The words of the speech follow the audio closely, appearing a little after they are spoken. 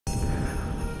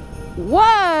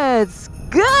What's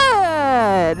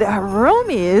good,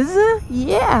 Roomies?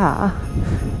 Yeah.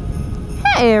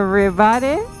 Hey,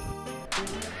 everybody.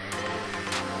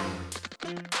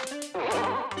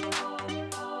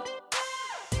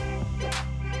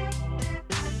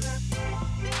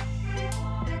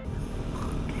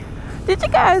 Did you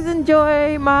guys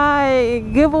enjoy my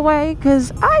giveaway?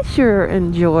 Because I sure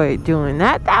enjoyed doing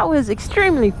that. That was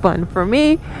extremely fun for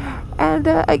me. And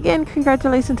again,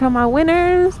 congratulations to my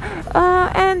winners.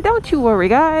 And don't you worry,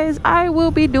 guys. I will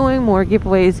be doing more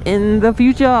giveaways in the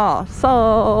future.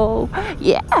 So,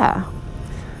 yeah.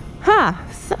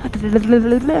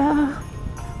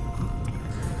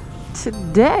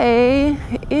 Today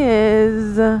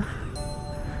is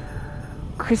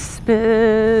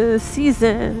Christmas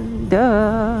season,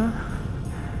 duh.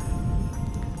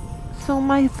 So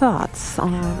my thoughts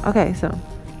on, okay, so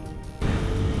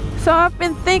I've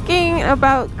been thinking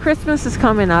about Christmas is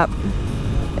coming up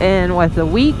in what, a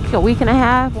week and a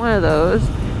half, one of those,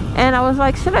 and I was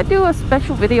like, should I do a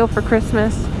special video for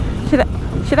Christmas? Should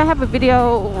I have a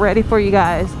video ready for you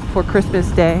guys for Christmas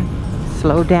Day?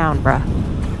 Slow down, bruh.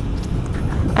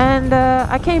 And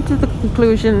I came to the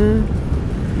conclusion,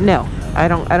 no, I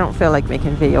don't feel like making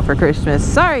a video for Christmas.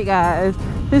 Sorry, guys.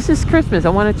 This is Christmas. I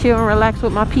want to chill and relax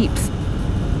with my peeps.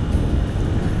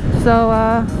 So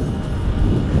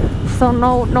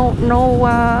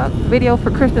no video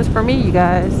for Christmas for me, you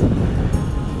guys.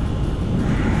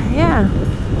 Yeah.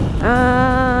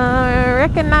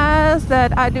 Recognize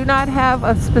that I do not have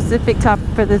a specific topic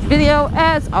for this video.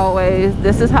 As always,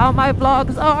 this is how my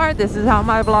vlogs are. This is how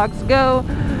my vlogs go.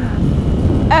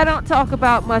 I don't talk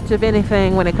about much of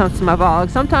anything when it comes to my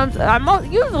vlogs. Sometimes,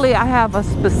 usually I have a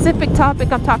specific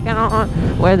topic I'm talking on,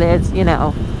 whether it's, you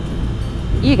know,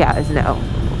 you guys know,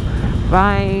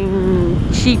 buying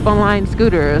cheap online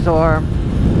scooters, or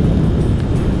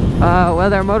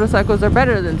whether motorcycles are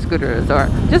better than scooters, or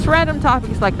just random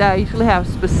topics like that. I usually have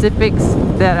specifics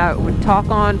that I would talk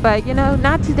on, but you know,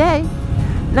 not today,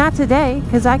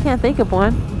 because I can't think of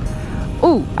one.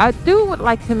 Ooh, I would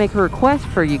like to make a request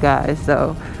for you guys,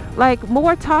 though. Like,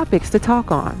 more topics to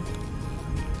talk on.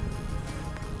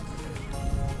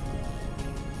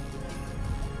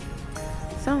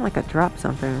 Sound like I dropped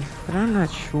something, but I'm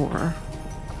not sure.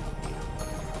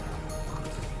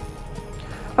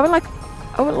 I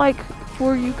would like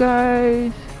for you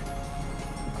guys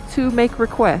to make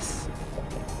requests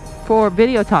for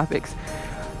video topics.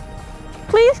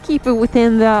 Please keep it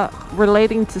within the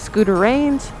relating to scooter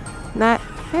range. Not,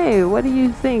 hey, what do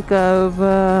you think of,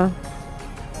 I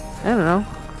don't know,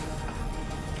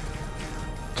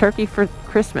 turkey for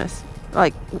Christmas?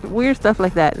 Like, weird stuff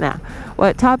like that. Now,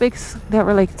 what topics that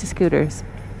relate to scooters?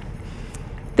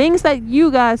 Things that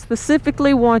you guys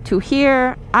specifically want to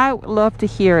hear, I would love to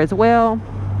hear as well.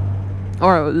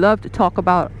 Or I would love to talk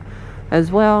about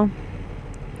as well.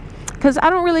 Because I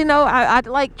don't really know, I'd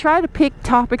like try to pick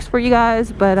topics for you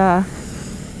guys, but,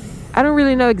 I don't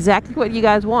really know exactly what you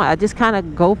guys want. I just kind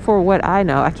of go for what I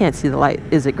know. I can't see the light.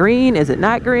 Is it green? Is it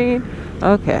not green?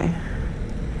 Okay.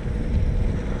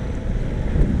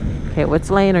 Okay, what's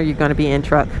lane are you going to be in,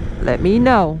 truck? Let me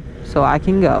know so I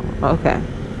can go. Okay.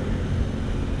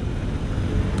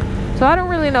 So I don't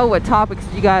really know what topics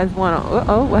you guys want to...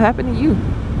 Uh-oh, what happened to you?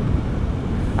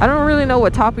 I don't really know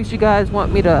what topics you guys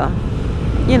want me to,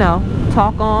 you know,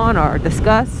 talk on or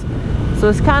discuss. So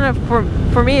it's kind of,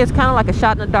 for me, it's kind of like a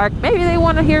shot in the dark. Maybe they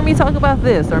want to hear me talk about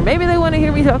this, or maybe they want to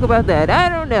hear me talk about that. I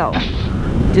don't know.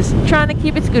 Just trying to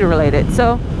keep it scooter related.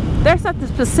 So there's something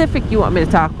specific you want me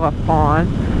to talk on,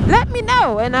 let me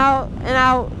know, and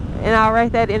I'll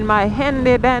write that in my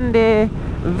handy dandy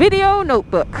video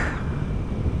notebook.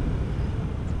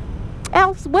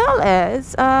 As well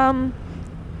as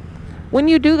when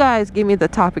you do guys give me the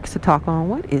topics to talk on,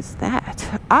 what is that?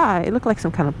 It look like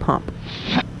some kind of pump.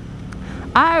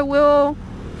 I will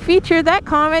feature that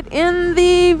comment in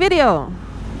the video.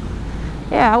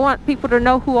 Yeah, I want people to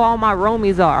know who all my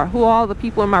roamies are, who all the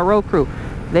people in my road crew.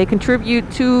 They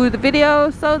contribute to the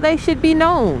video, so they should be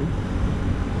known.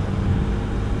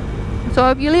 So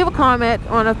if you leave a comment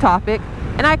on a topic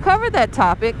and I cover that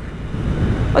topic,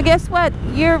 well, guess what?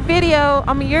 Your video,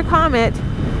 your comment,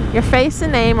 your face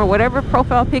and name, or whatever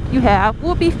profile pic you have,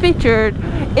 will be featured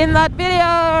in that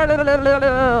video.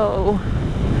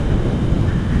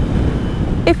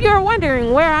 If you're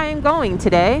wondering where I am going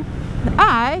today,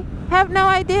 I have no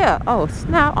idea. Oh,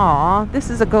 snap. Aw,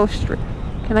 this is a ghost street.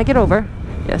 Can I get over?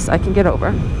 Yes, I can get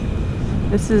over.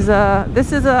 This is a,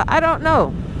 I don't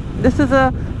know. This is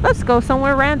a, let's go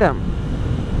somewhere random.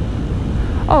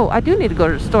 Oh, I do need to go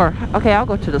to the store. Okay, I'll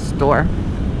go to the store.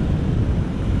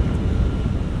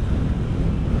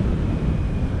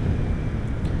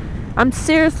 I'm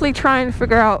seriously trying to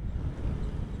figure out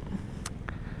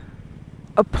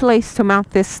a place to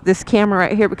mount this camera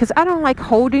right here, because I don't like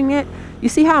holding it. You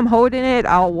see how I'm holding it?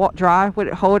 I'll drive with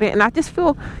it, hold it, and I just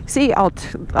feel, see,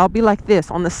 I'll be like this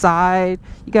on the side.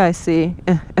 You guys see?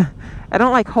 I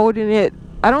don't like holding it.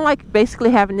 I don't like basically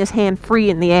having this hand free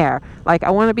in the air. Like,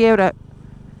 I want to be able to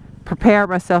prepare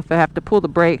myself if I have to pull the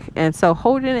brake, and so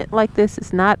holding it like this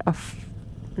is not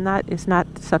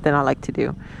something I like to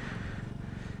do.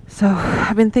 So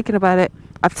I've been thinking about it.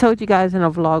 I've told you guys in a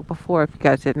vlog before, if you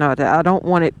guys didn't know, that I don't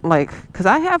want it, like, because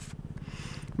I have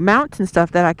mounts and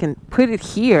stuff that I can put it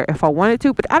here if I wanted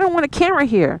to, but I don't want a camera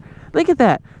here. Look at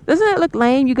that. Doesn't it look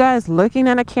lame, you guys, looking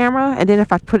at a camera, and then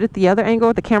if I put it the other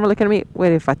angle, the camera looking at me?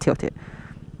 Wait, if I tilt it.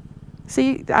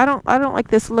 See, I don't like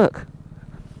this look.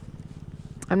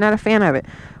 I'm not a fan of it.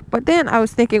 But then I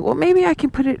was thinking, well, maybe I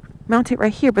can mount it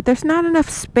right here, but there's not enough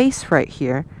space right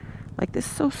here. Like, this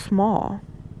is so small.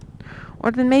 Or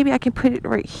then maybe I can put it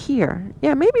right here.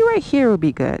 Yeah, maybe right here would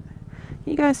be good.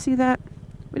 You guys see that?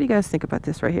 What do you guys think about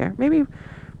this right here? Maybe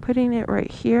putting it right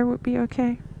here would be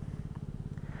okay.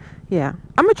 Yeah,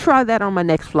 I'm going to try that on my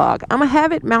next vlog. I'm going to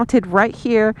have it mounted right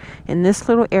here in this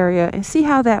little area and see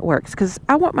how that works. Because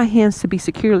I want my hands to be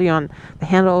securely on the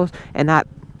handles and not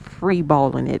free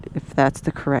balling it, if that's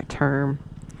the correct term.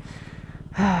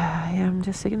 Yeah, I'm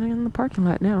just sitting in the parking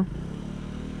lot now.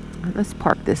 Let's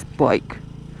park this bike.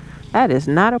 That is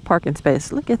not a parking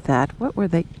space. Look at that. What were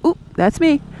they? Oop, that's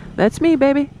me. That's me,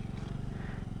 baby.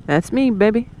 That's me,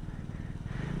 baby.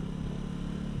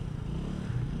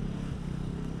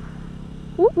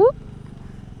 Whoop, whoop.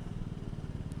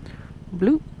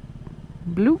 Bloop.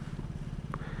 Bloop.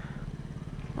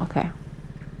 Okay.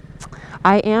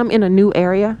 I am in a new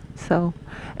area, so,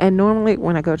 and normally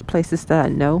when I go to places that I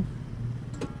know,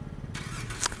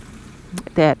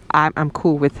 that I'm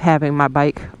cool with having my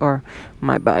bike,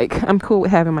 I'm cool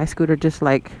with having my scooter just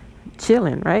like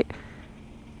chilling, right?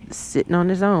 Sitting on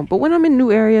its own. But when I'm in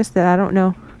new areas that I don't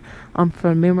know, I'm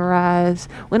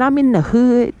familiarized. When I'm in the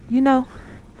hood, you know,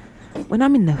 when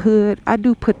I'm in the hood, I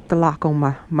do put the lock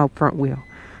on my front wheel.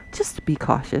 Just to be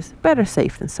cautious. Better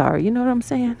safe than sorry, you know what I'm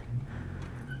saying?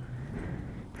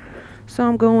 So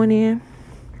I'm going into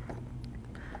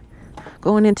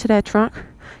that trunk.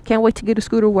 Can't wait to get a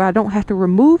scooter where I don't have to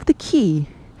remove the key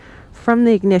from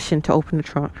the ignition to open the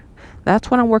trunk. That's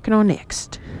what I'm working on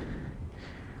next.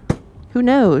 Who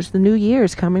knows? The new year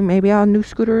is coming. Maybe our new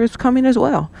scooter is coming as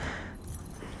well.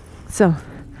 So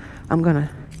I'm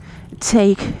gonna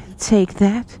take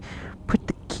that, put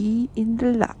the key in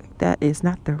the lock. That is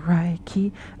not the right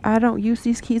key. I don't use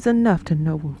these keys enough to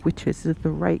know which is the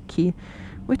right key.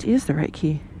 Which is the right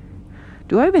key?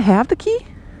 Do I even have the key?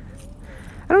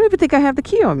 I don't even think I have the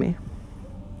key on me.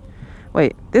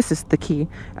 Wait, this is the key.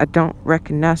 I don't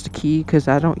recognize the key because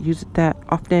I don't use it that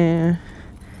often.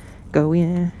 Go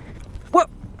in. Whoop!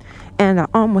 And I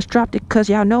almost dropped it because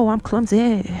y'all know I'm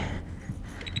clumsy.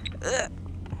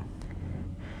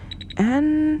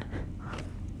 And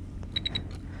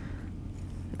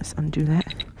let's undo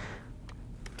that.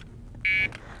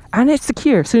 And it's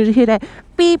secure. As soon as you hear that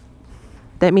beep,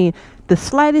 that means the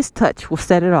slightest touch will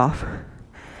set it off.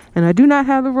 And I do not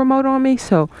have the remote on me,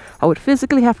 so I would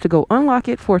physically have to go unlock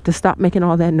it for it to stop making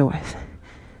all that noise.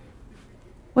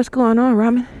 What's going on,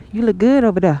 Ramen? You look good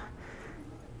over there.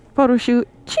 Photo shoot.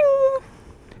 Ching!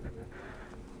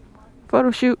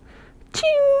 Photo shoot.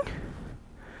 Ching!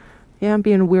 Yeah, I'm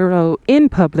being a weirdo in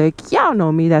public. Y'all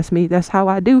know me. That's me. That's how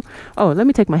I do. Oh, let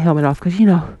me take my helmet off because, you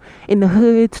know, in the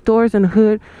hood, stores in the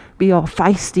hood be all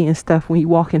feisty and stuff when you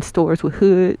walk in stores with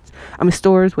hoods.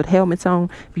 Stores with helmets on,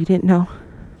 if you didn't know.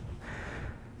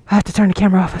 I have to turn the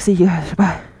camera off. I'll see you guys.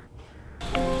 Bye.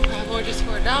 5 orders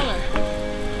for $1.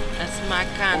 That's my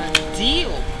kind of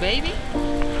deal, baby.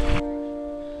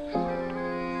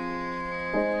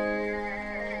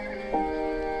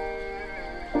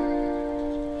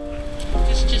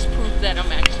 This just proved that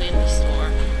I'm actually in the store.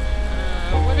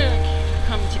 What did I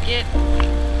come to get?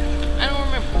 I don't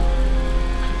remember.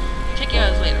 Check you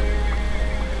guys later.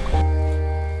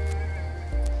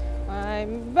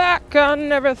 I'm back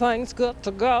and everything's good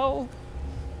to go.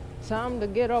 Time to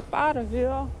get up out of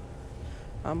here.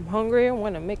 I'm hungry and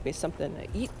want to make me something to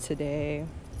eat today.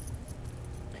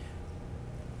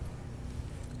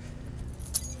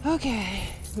 Okay,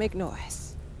 make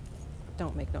noise.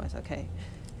 Don't make noise, okay?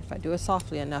 If I do it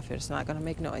softly enough, it's not gonna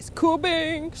make noise. Cool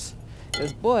beans!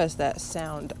 Because boys, that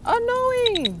sound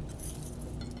annoying.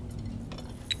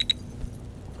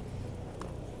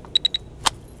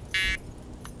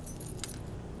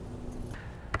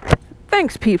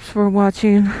 Thanks, peeps, for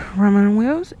watching Ramen on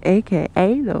Wheels, aka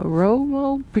the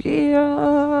R.O.W.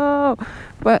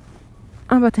 But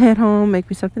I'm about to head home, make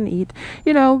me something to eat.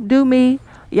 You know, do me.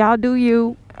 Y'all do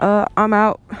you. I'm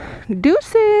out.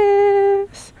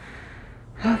 Deuces.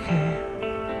 Okay.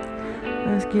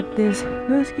 Let's get it started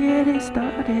let's get it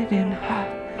started in here.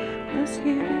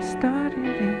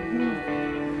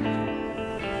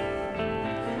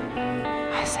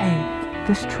 I say,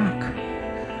 this trunk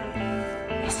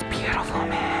is beautiful,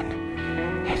 man.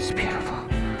 It's beautiful.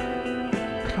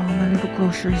 Put all my little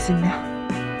groceries in there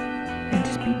and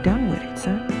just be done with it,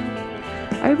 son.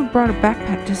 I even brought a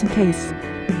backpack just in case.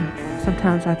 You know,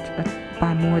 sometimes I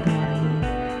buy more than what I need.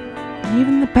 And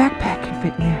even the backpack can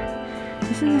fit in there.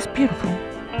 Isn't this beautiful?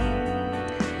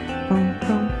 Boom,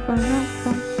 boom, boom.